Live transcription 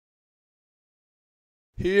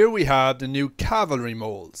Here we have the new cavalry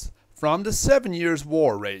moulds from the 7 Years'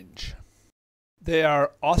 War range. They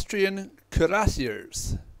are Austrian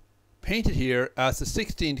Cuirassiers, painted here as the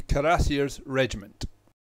 16th Cuirassiers Regiment.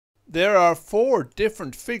 There are 4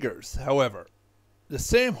 different figures, however. The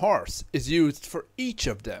same horse is used for each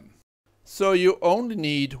of them, so you only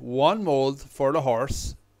need 1 mould for the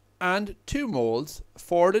horse and 2 moulds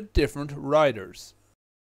for the different riders.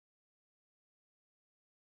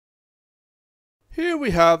 Here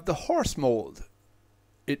we have the horse mould.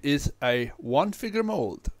 It is a 1-figure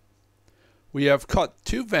mould. We have cut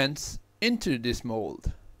 2 vents into this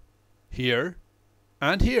mould, here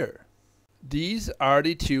and here. These are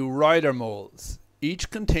the 2 rider moulds, each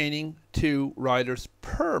containing 2 riders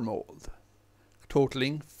per mould,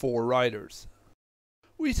 totaling 4 riders.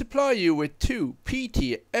 We supply you with 2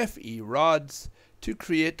 PTFE rods to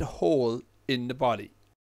create the hole in the body.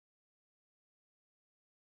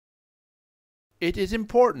 It is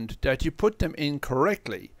important that you put them in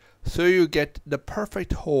correctly so you get the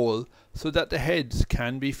perfect hole so that the heads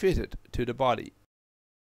can be fitted to the body.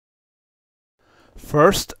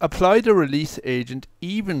 First, apply the release agent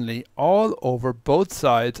evenly all over both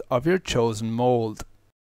sides of your chosen mould.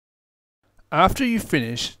 After you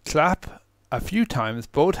finish, clap a few times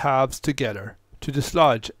both halves together to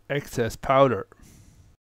dislodge excess powder.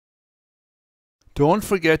 Don't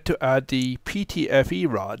forget to add the PTFE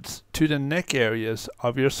rods to the neck areas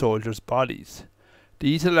of your soldiers' bodies.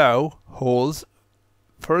 These allow holes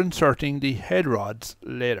for inserting the head rods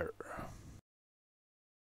later.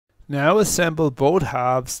 Now assemble both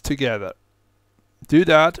halves together. Do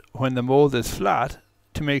that when the mould is flat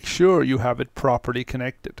to make sure you have it properly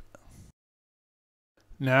connected.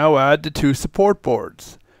 Now add the 2 support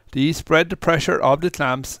boards. These spread the pressure of the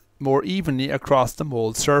clamps more evenly across the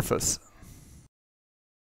mould surface.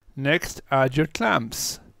 Next, add your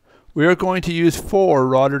clamps. We are going to use 4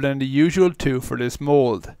 rather than the usual 2 for this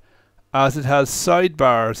mould, as it has side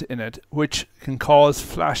bars in it which can cause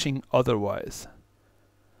flashing otherwise.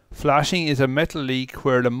 Flashing is a metal leak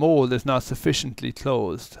where the mould is not sufficiently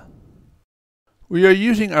closed. We are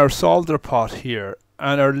using our solder pot here,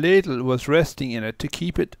 and our ladle was resting in it to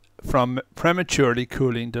keep it from prematurely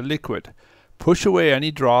cooling the liquid. Push away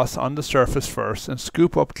any dross on the surface first and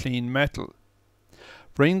scoop up clean metal.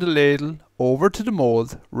 Bring the ladle over to the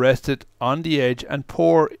mould, rest it on the edge and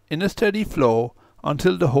pour in a steady flow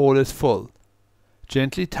until the hole is full.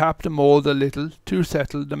 Gently tap the mould a little to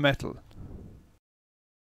settle the metal.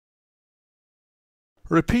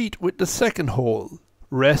 Repeat with the second hole.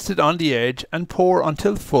 Rest it on the edge and pour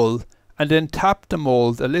until full, and then tap the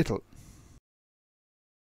mould a little.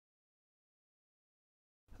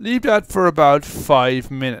 Leave that for about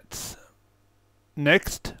 5 minutes.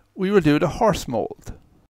 Next, we will do the horse mould.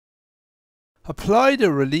 Apply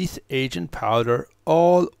the release agent powder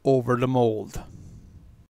all over the mould.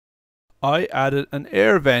 I added an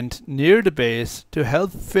air vent near the base to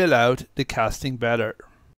help fill out the casting better.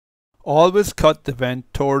 Always cut the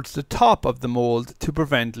vent towards the top of the mould to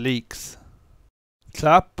prevent leaks.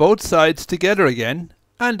 Clap both sides together again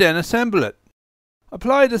and then assemble it.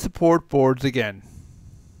 Apply the support boards again.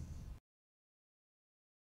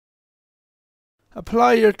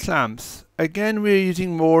 Apply your clamps. Again we are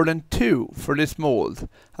using more than 2 for this mould,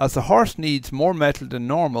 as the horse needs more metal than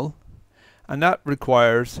normal and that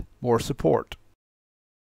requires more support.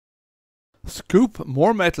 Scoop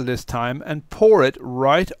more metal this time and pour it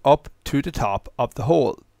right up to the top of the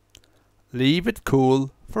hole. Leave it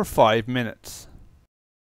cool for 5 minutes.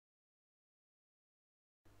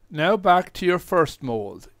 Now back to your first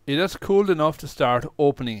mould. It has cooled enough to start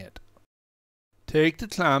opening it. Take the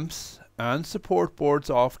clamps and support boards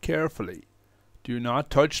off carefully. Do not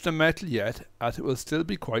touch the metal yet, as it will still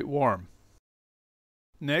be quite warm.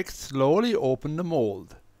 Next, slowly open the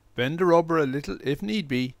mould. Bend the rubber a little if need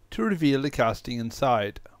be to reveal the casting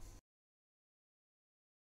inside.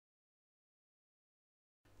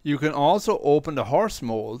 You can also open the horse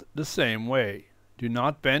mould the same way. Do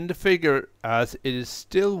not bend the figure as it is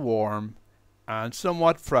still warm and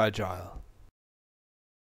somewhat fragile.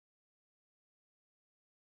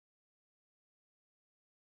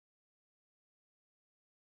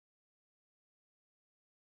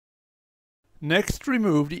 Next,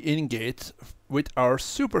 remove the ingates with our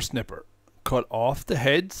super snipper. Cut off the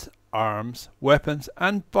heads, arms, weapons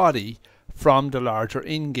and body from the larger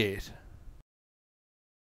ingate.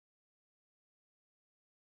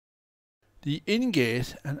 The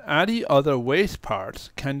ingate and any other waste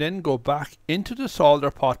parts can then go back into the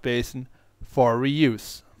solder pot basin for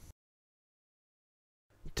reuse.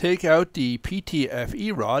 Take out the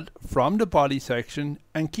PTFE rod from the body section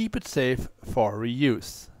and keep it safe for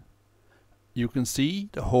reuse. you can see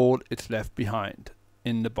the hole it's left behind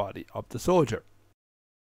in the body of the soldier.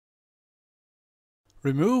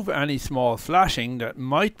 Remove any small flashing that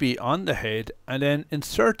might be on the head and then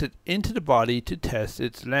insert it into the body to test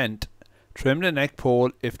its length. Trim the neck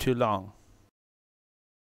pole if too long.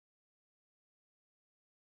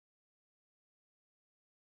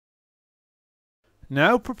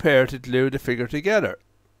 Now prepare to glue the figure together.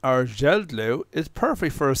 Our gel glue is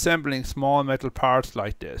perfect for assembling small metal parts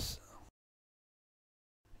like this.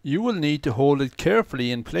 You will need to hold it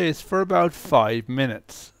carefully in place for about 5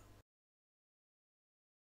 minutes.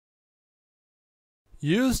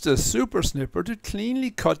 Use the super snipper to cleanly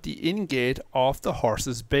cut the ingate off the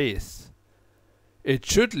horse's base. It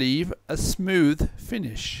should leave a smooth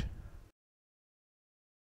finish.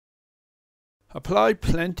 Apply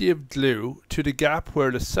plenty of glue to the gap where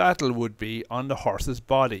the saddle would be on the horse's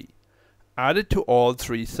body. Add it to all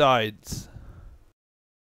 3 sides.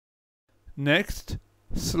 Next,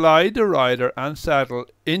 slide the rider and saddle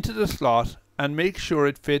into the slot and make sure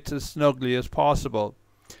it fits as snugly as possible.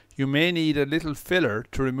 You may need a little filler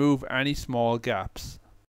to remove any small gaps.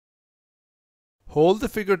 Hold the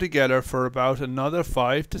figure together for about another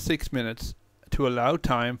 5 to 6 minutes to allow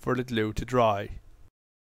time for the glue to dry.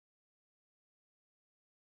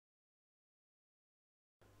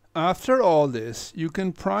 After all this, you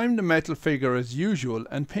can prime the metal figure as usual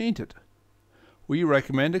and paint it. We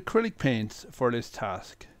recommend acrylic paints for this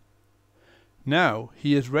task. Now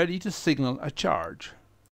he is ready to signal a charge.